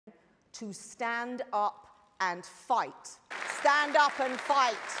to stand up and fight. Stand up and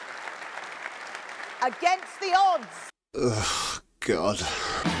fight. Against the odds. Ugh, God.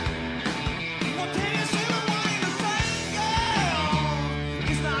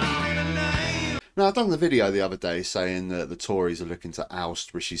 Now, I've done the video the other day saying that the Tories are looking to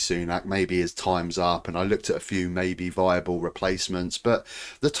oust Rishi Sunak. Maybe his time's up, and I looked at a few maybe viable replacements. But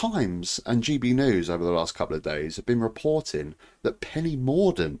the Times and GBNews over the last couple of days have been reporting that Penny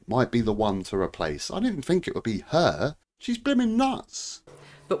Mordaunt might be the one to replace. I didn't think it would be her. She's blimmin' nuts.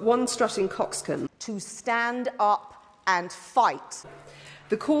 But one strutting coxcomb. To stand up and fight.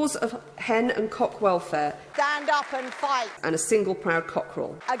 The cause of hen and cock welfare. Stand up and fight. And a single proud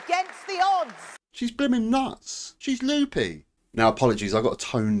cockerel. Against the odds. She's blimmin' nuts. She's loopy. Now, apologies, I've got to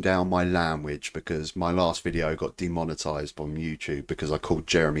tone down my language because my last video got demonetised on YouTube because I called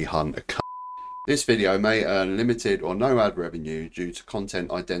Jeremy Hunt a cunt. This video may earn limited or no ad revenue due to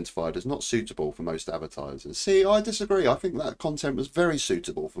content identified as not suitable for most advertisers. See, I disagree. I think that content was very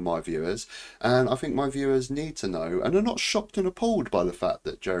suitable for my viewers, and I think my viewers need to know and are not shocked and appalled by the fact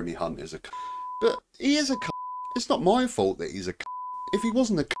that Jeremy Hunt is a cunt. But he is a cunt. It's not my fault that he's a cunt. If he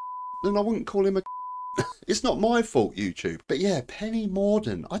wasn't a cunt, then I wouldn't call him a cunt. It's not my fault, YouTube. But yeah, Penny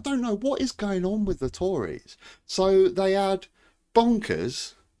Mordaunt. I don't know what is going on with the Tories. So they had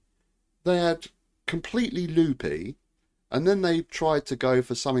bonkers. They had completely loopy, and then they tried to go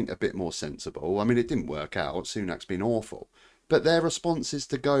for something a bit more sensible. I mean, it didn't work out. Sunak's been awful. But their response is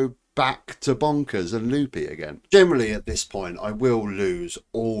to go back to bonkers and loopy again. Generally, at this point, I will lose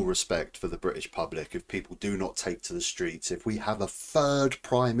all respect for the British public if people do not take to the streets, if we have a third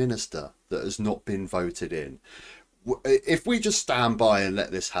Prime Minister that has not been voted in. If we just stand by and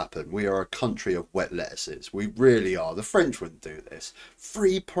let this happen, we are a country of wet lettuces. We really are. The French wouldn't do this.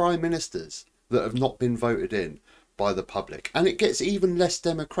 3 Prime Ministers that have not been voted in by the public, and it gets even less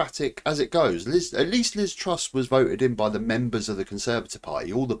democratic as it goes. At least Liz Truss was voted in by the members of the Conservative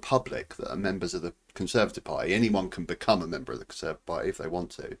Party, all the public that are members of the Conservative Party. Anyone can become a member of the Conservative Party if they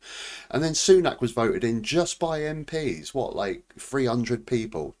want to. And then Sunak was voted in just by MPs. What, like 300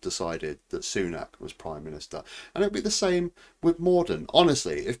 people decided that Sunak was Prime Minister. And it'll be the same with Mordaunt.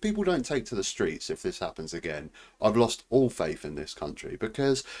 Honestly, if people don't take to the streets if this happens again, I've lost all faith in this country.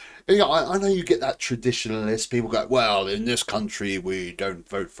 Because, you know, I know you get that traditionalist, people go, well, in this country we don't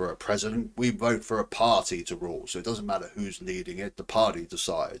vote for a president, we vote for a party to rule, so it doesn't matter who's leading it, the party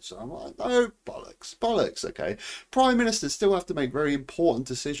decides. I'm like, no, bollocks, okay? Prime Ministers still have to make very important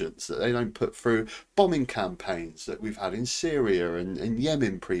decisions that they don't put through. Bombing campaigns that we've had in Syria and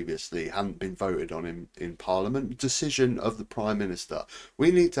Yemen previously haven't been voted on in Parliament. Decision of the Prime Minister.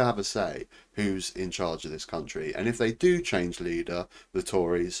 We need to have a say who's in charge of this country, and if they do change leader, the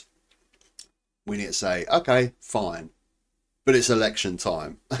Tories, we need to say, okay, fine, but it's election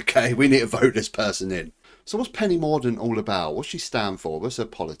time, okay? We need to vote this person in. So what's Penny Mordaunt all about? What's she stand for? What's her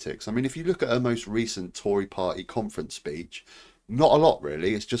politics? I mean, if you look at her most recent Tory party conference speech, not a lot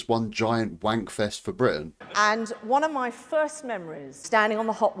really. It's just one giant wank fest for Britain. And one of my first memories, standing on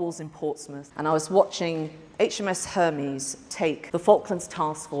the hot walls in Portsmouth, and I was watching HMS Hermes take the Falklands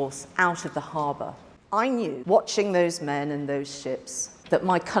Task Force out of the harbour. I knew, watching those men and those ships, that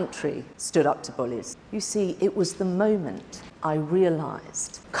my country stood up to bullies. You see, it was the moment I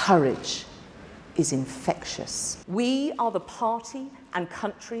realised courage is infectious. We are the party and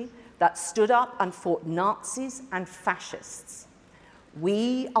country that stood up and fought Nazis and fascists.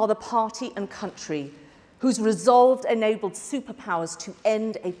 We are the party and country whose resolve enabled superpowers to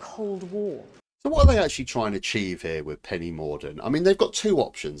end a Cold War. So what are they actually trying to achieve here with Penny Mordaunt? I mean, they've got 2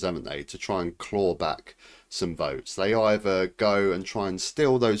 options, haven't they, to try and claw back some votes. They either go and try and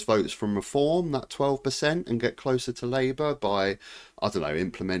steal those votes from Reform, that 12%, and get closer to Labour by, I don't know,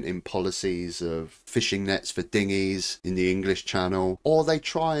 implementing policies of fishing nets for dinghies in the English Channel, or they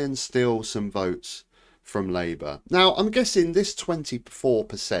try and steal some votes from Labour. Now, I'm guessing this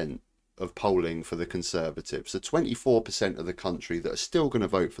 24% of polling for the Conservatives, the 24% of the country that are still going to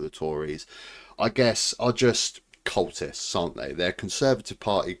vote for the Tories, I guess are just cultists, aren't they? They're Conservative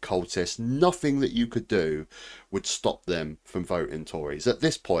Party cultists. Nothing that you could do would stop them from voting Tories. At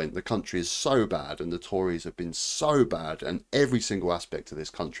this point, the country is so bad and the Tories have been so bad, and every single aspect of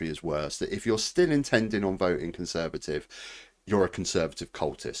this country is worse, that if you're still intending on voting Conservative, you're a Conservative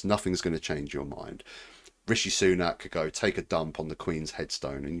cultist. Nothing's going to change your mind. Rishi Sunak could go take a dump on the Queen's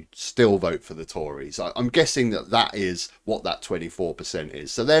headstone and still vote for the Tories. I'm guessing that that is what that 24%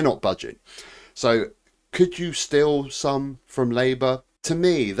 is. So they're not budging. So could you steal some from Labour? To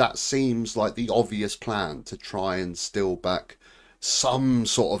me, that seems like the obvious plan, to try and steal back some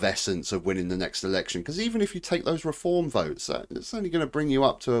sort of essence of winning the next election. Because even if you take those reform votes, it's only going to bring you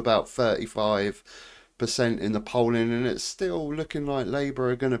up to about 35% in the polling, and it's still looking like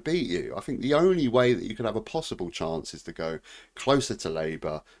Labour are going to beat you. I think the only way that you could have a possible chance is to go closer to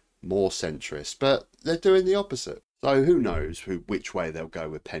Labour, more centrist, but they're doing the opposite. So who knows which way they'll go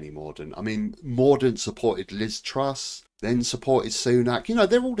with Penny Mordaunt. I mean, Mordaunt supported Liz Truss, then supported Sunak. You know,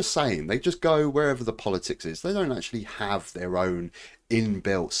 they're all the same. They just go wherever the politics is. They don't actually have their own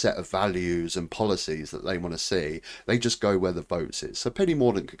inbuilt set of values and policies that they want to see. They just go where the votes is. So Penny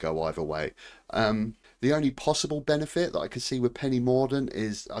Mordaunt could go either way. The only possible benefit that I could see with Penny Mordaunt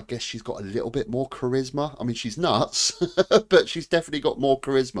is, I guess she's got a little bit more charisma. I mean, she's nuts, but she's definitely got more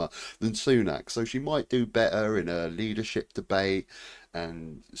charisma than Sunak. So she might do better in a leadership debate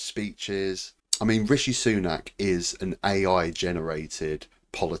and speeches. I mean, Rishi Sunak is an AI-generated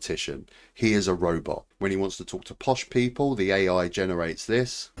politician. He is a robot. When he wants to talk to posh people, the AI generates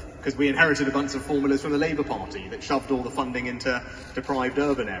this. Because we inherited a bunch of formulas from the Labour Party that shoved all the funding into deprived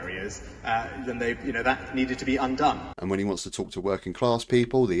urban areas, then that needed to be undone. And when he wants to talk to working class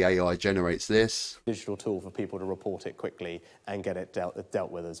people, the AI generates this. Digital tool for people to report it quickly and get it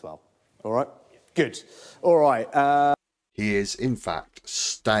dealt with as well. All right? Good. All right. He is, in fact,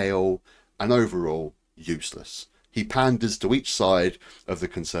 stale and overall useless. He panders to each side of the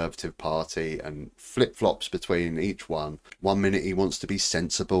Conservative Party and flip-flops between each one. One minute he wants to be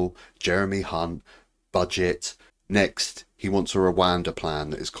sensible, Jeremy Hunt, budget. Next, he wants a Rwanda plan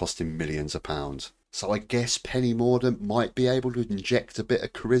that is costing millions of pounds. So I guess Penny Mordaunt might be able to inject a bit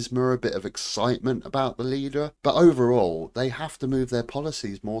of charisma, a bit of excitement about the leader. But overall, they have to move their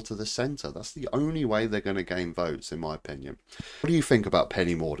policies more to the centre. That's the only way they're going to gain votes, in my opinion. What do you think about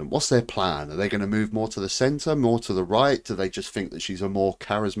Penny Mordaunt? What's their plan? Are they going to move more to the centre, more to the right? Do they just think that she's a more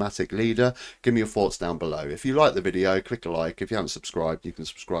charismatic leader? Give me your thoughts down below. If you like the video, click a like. If you haven't subscribed, you can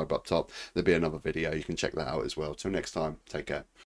subscribe up top. There'll be another video. You can check that out as well. Till next time, take care.